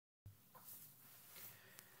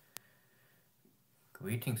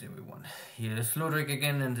Greetings everyone, here is Slowdrake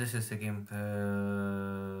again, and this is the game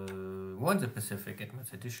One the Pacific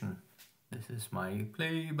Advanced Edition. This is my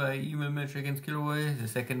play by email match against KilRoy, the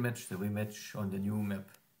second match, the rematch on the new map,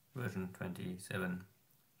 version 27.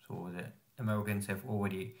 So the Americans have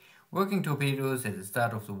already working torpedoes at the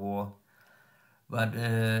start of the war, but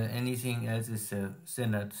anything else is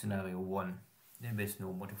standard scenario 1. There is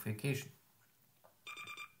no modification.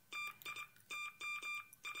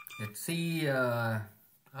 Let's see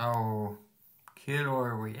how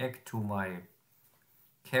KilRoy react to my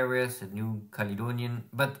carriers at New Caledonian,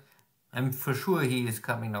 but I'm for sure he is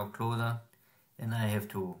coming now closer and I have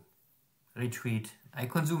to retreat. I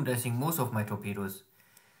consumed, I think, most of my torpedoes.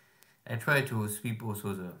 I try to sweep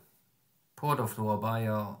also the port of the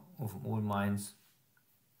Wabaya of all mines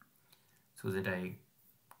so that I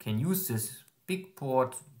can use this big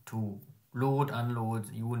port to load,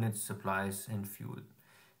 unload units, supplies and fuel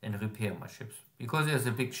and repair my ships. Because there's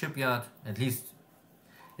a big shipyard, at least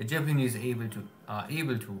the Japanese are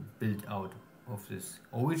able to build out of this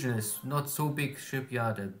original not so big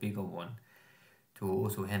shipyard a bigger one to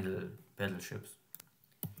also handle battleships.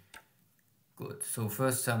 Good, so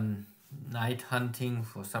first some night hunting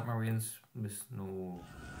for submarines with no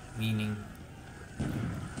meaning.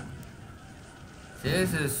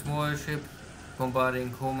 There's a small ship bombarding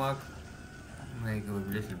Comac. Make a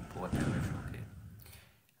little port damage, okay.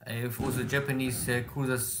 I have also Japanese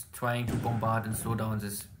cruisers trying to bombard and slow down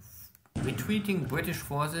this retreating British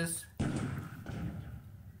forces.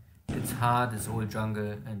 It's hard, it's all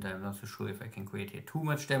jungle, and I'm not so sure if I can create here too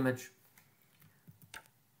much damage.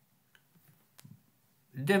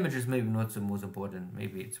 Damage is maybe not the most important,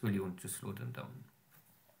 maybe it's really only to slow them down.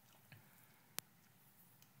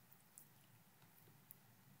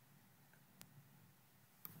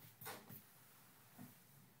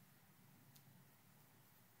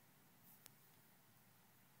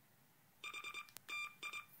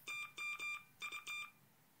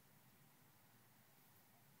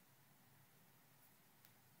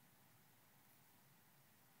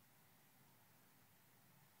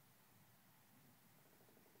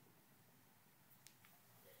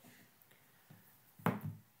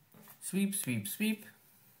 Sweep, sweep, sweep.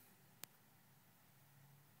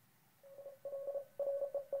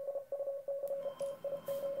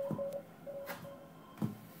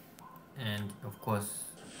 And of course,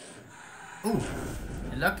 oh,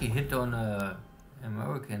 a lucky hit on a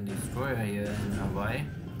American destroyer here in Hawaii.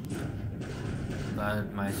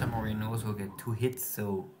 But my submarine also get 2 hits,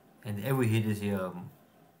 so, and every hit is here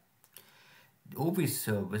always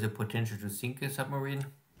with the potential to sink a submarine.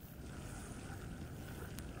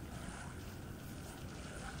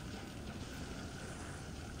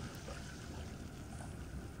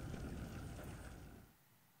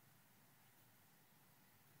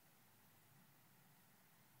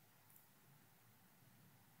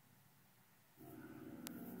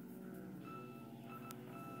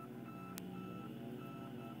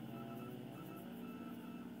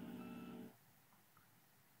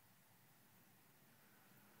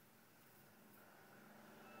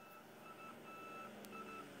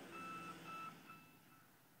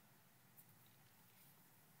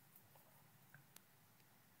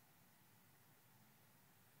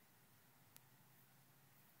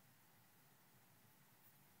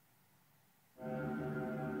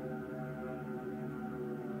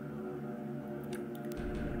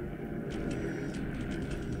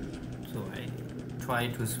 Try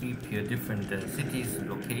to sweep here different cities,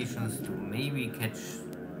 locations to maybe catch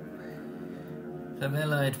some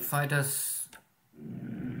allied fighters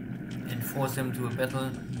and force them to a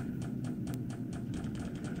battle.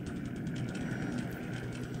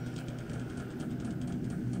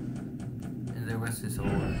 And the rest is all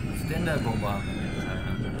standard bombardment in China.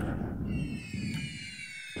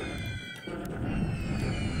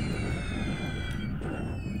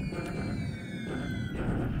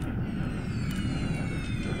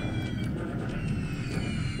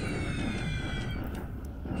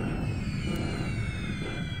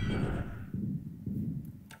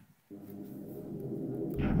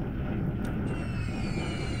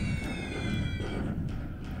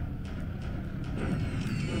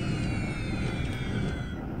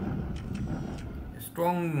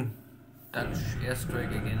 Strong Dutch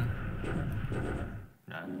airstrike again.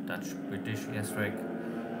 Dutch-British airstrike.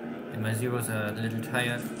 And my zeros are a little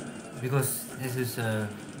tired because this is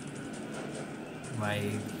my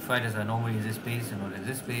fighters are normally in this base and not in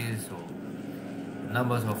this base, so the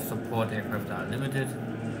numbers of support aircraft are limited.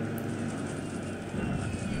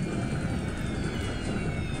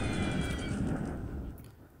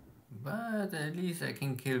 But at least I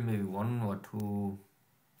can kill maybe 1 or 2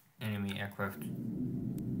 enemy aircraft.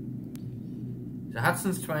 The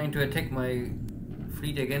Hudson's trying to attack my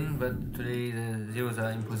fleet again, but today the Zeros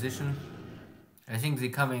are in position. I think they're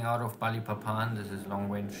coming out of Balikpapan. This is long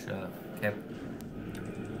range cap.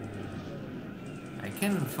 I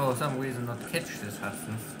can for some reason not catch this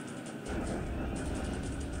Hudson's.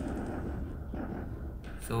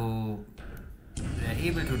 So they're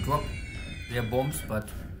able to drop their bombs, but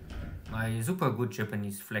my super good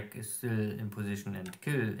Japanese flag is still in position and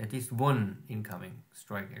kill at least one incoming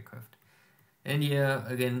strike aircraft. And yeah,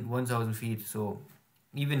 again 1000 feet, so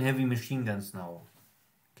even heavy machine guns now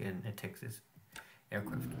can attack this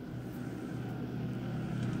aircraft.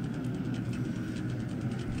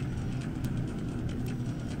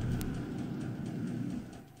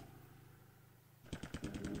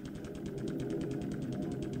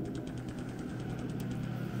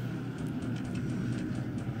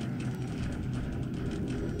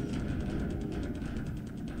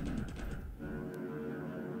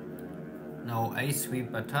 Now I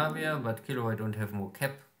sweep Batavia, but KilRoy don't have more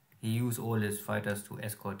cap. He used all his fighters to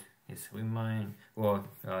escort his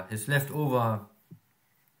his leftover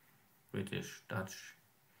British, Dutch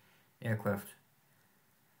aircraft.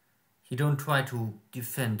 He don't try to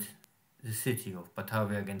defend the city of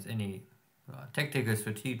Batavia against any tactical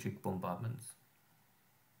strategic bombardments.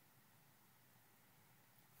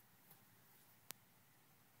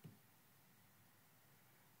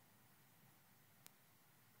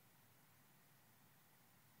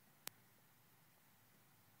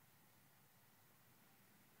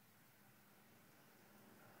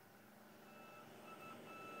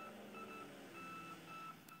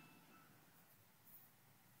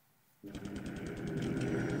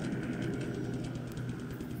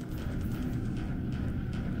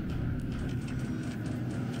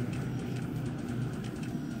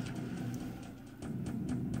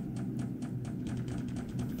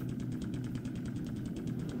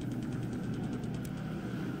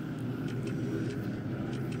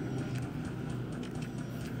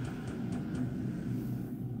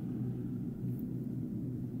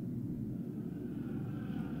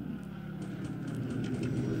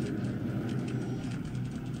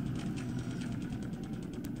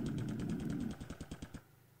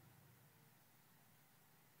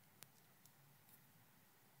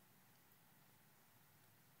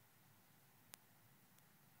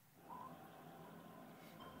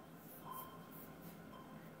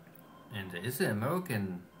 And there is an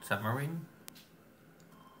American submarine.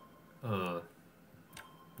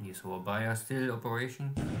 Is Wabaya still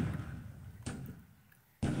operation?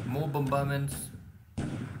 More bombardments.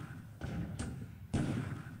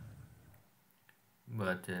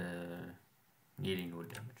 But nearly no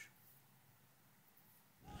damage.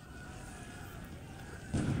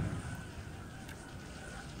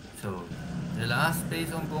 So, the last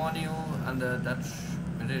base on Borneo under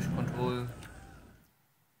Dutch-British control.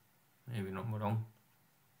 Maybe not more long.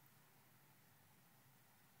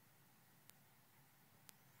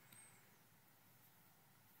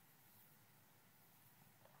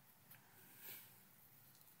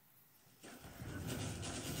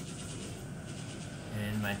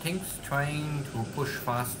 And my tanks trying to push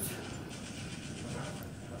fast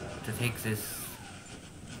to take this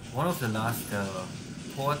one of the last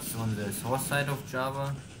ports on the south side of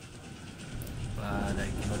Java, but I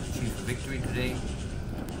cannot achieve a victory today.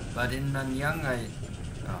 But in Nanyang I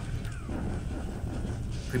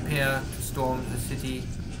prepare to storm the city.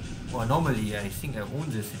 Well, normally I think I own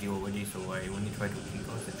the city already, so I only try to kick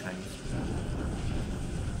out the Chinese.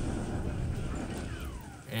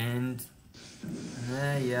 And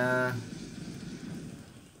yeah,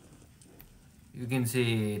 you can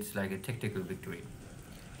say it's like a tactical victory.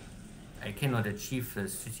 I cannot achieve a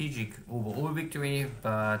strategic overall victory,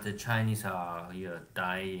 but the Chinese are here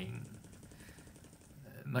dying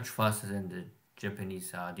much faster than the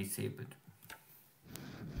Japanese are disabled.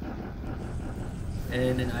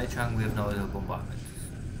 And in Aichang we have now the bombardments.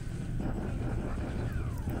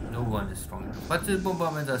 No one is strong enough. But the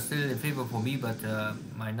bombardments are still in favor for me, but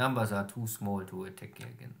my numbers are too small to attack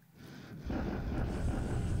again. So,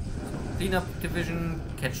 clean up division,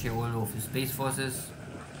 catch here all of his base forces,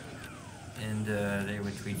 and they're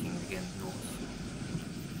retreating again north.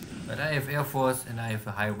 But I have air force and I have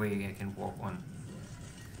a highway I can walk on.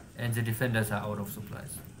 And the defenders are out of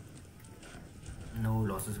supplies. No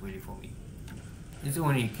losses really for me. It's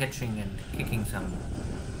only catching and kicking some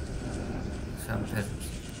peasants.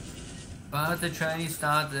 But the Chinese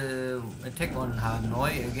start the attack on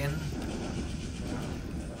Hanoi again.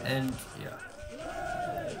 And yeah.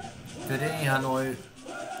 Today Hanoi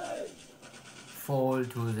fall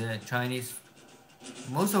to the Chinese.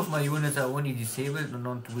 Most of my units are only disabled and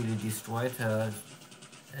not really destroyed,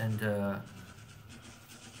 and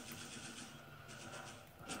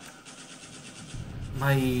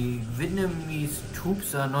my Vietnamese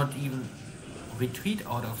troops are not even retreat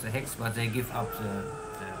out of the hex, but they give up the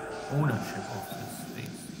ownership of this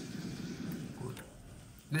space. Good.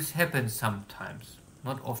 This happens sometimes.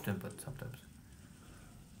 Not often, but sometimes.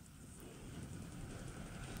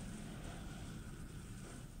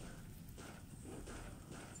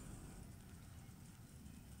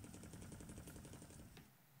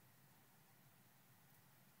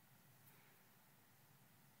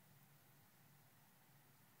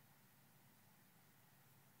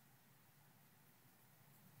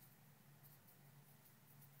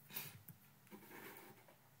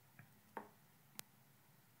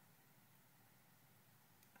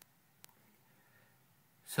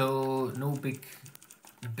 So, no big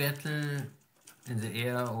battle in the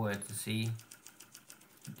air or at the sea.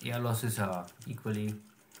 Air losses are equally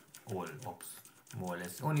all ops, more or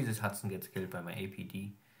less. Only this Hudson gets killed by my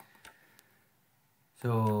APD.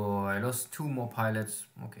 So, I lost 2 more pilots.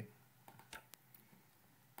 Okay.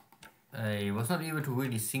 I was not able to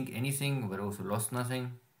really sink anything, but also lost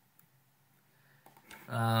nothing.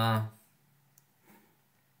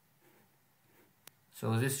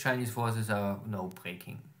 So these Chinese forces are now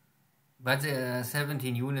breaking. But there are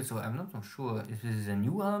 17 units, so I'm not sure if this is a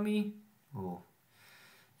new army. Oh,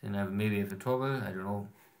 then I maybe have a trouble, I don't know.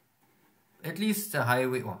 At least the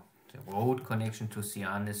highway, or the road connection to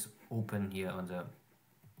Xi'an is open here on the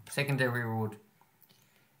secondary road.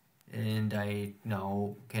 And I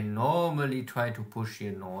now can normally try to push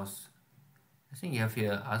here north. I think you have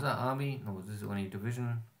here other army. No, this is only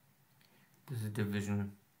division. This is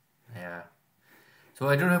division. Yeah. So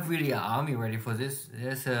I don't have really an army ready for this.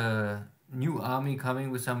 There's a new army coming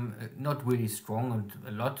with some, not really strong and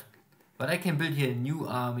a lot. But I can build here a new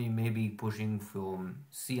army, maybe pushing from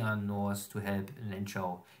Xi'an north to help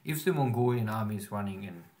Lenchao if the Mongolian army is running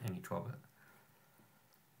in any trouble.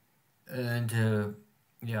 And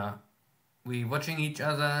yeah, we're watching each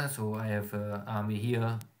other. So I have an army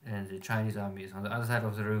here and the Chinese army is on the other side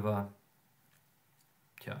of the river.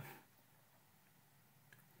 Yeah.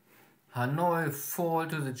 Hanoi fall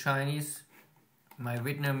to the Chinese. My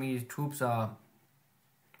Vietnamese troops are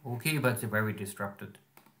okay, but they're very disrupted.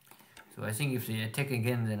 So I think if they attack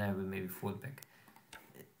again, then I will maybe fall back.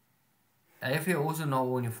 I have here also now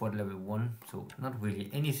only fort level 1, so not really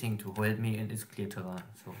anything to help me, and it's clear terrain,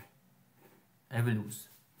 so I will lose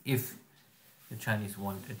if the Chinese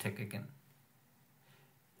won't attack again.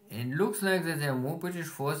 It looks like that there are more British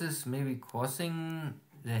forces maybe crossing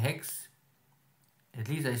the hex. At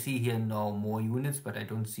least I see here now more units, but I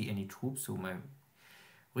don't see any troops, so my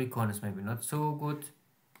recon is maybe not so good.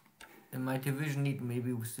 And my division need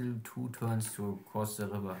maybe still 2 turns to cross the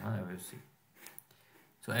river. I will see.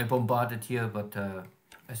 So I bombarded here, but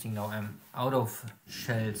I think now I'm out of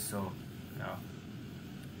shells, so yeah,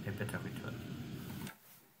 I better return.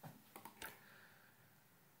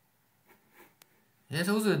 There's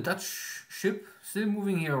also a Dutch ship still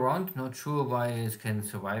moving here around. Not sure why it can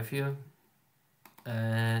survive here.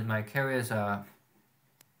 And my carriers are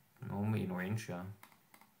normally in range, yeah.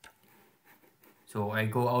 So I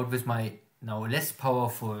go out with my now less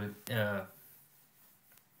powerful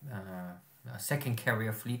second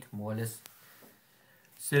carrier fleet, more or less.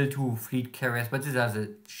 Still 2 fleet carriers, but these are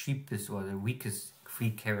the cheapest or the weakest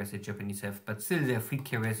fleet carriers the Japanese have. But still they are fleet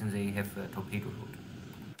carriers and they have a torpedo load.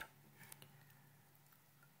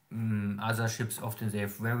 Other ships often they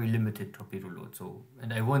have very limited torpedo load, so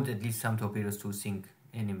and I want at least some torpedoes to sink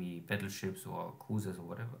enemy battleships or cruisers or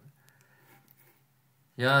whatever.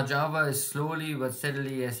 Yeah, Java is slowly but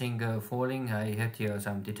steadily, I think, falling. I had here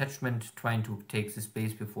some detachment trying to take this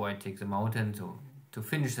base before I take the mountain, so to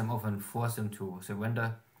finish them off and force them to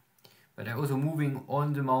surrender. But I'm also moving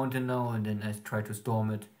on the mountain now, and then I try to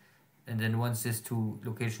storm it. And then once these 2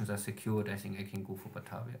 locations are secured, I think I can go for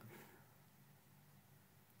Batavia.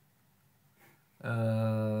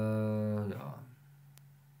 Yeah.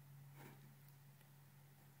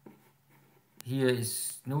 Here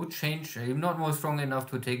is no change. I'm not more strong enough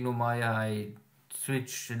to take Nomaya. I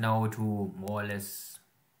switch now to more or less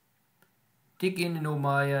dig in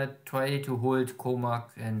Nomaya, try to hold Komak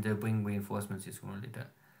and bring reinforcements here sooner or later.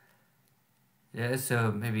 There is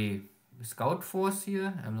maybe a scout force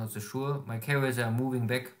here. I'm not so sure. My carriers are moving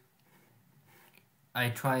back. I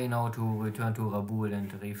try now to return to Rabul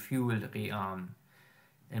and refuel, rearm,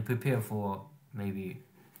 and prepare for maybe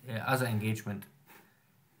other engagement.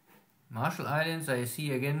 Marshall Islands, I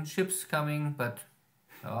see again ships coming, but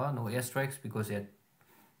no airstrikes because they're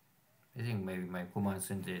I think maybe my command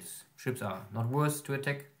synthese ships are not worth to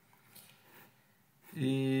attack.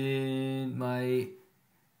 In my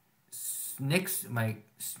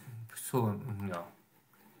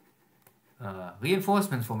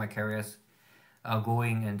reinforcements for my carriers are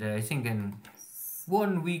going, and I think in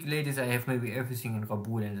 1 week latest I have maybe everything in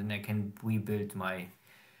Raboul, and then I can rebuild my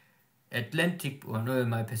Atlantic or no,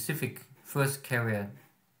 my Pacific first carrier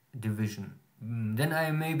division. Then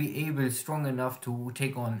I may be able strong enough to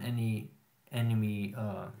take on any enemy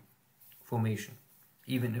formation,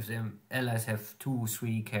 even if the allies have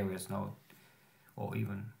 2-3 carriers now, or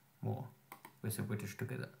even more with the British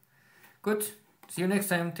together. Good, see you next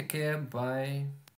time, take care, bye.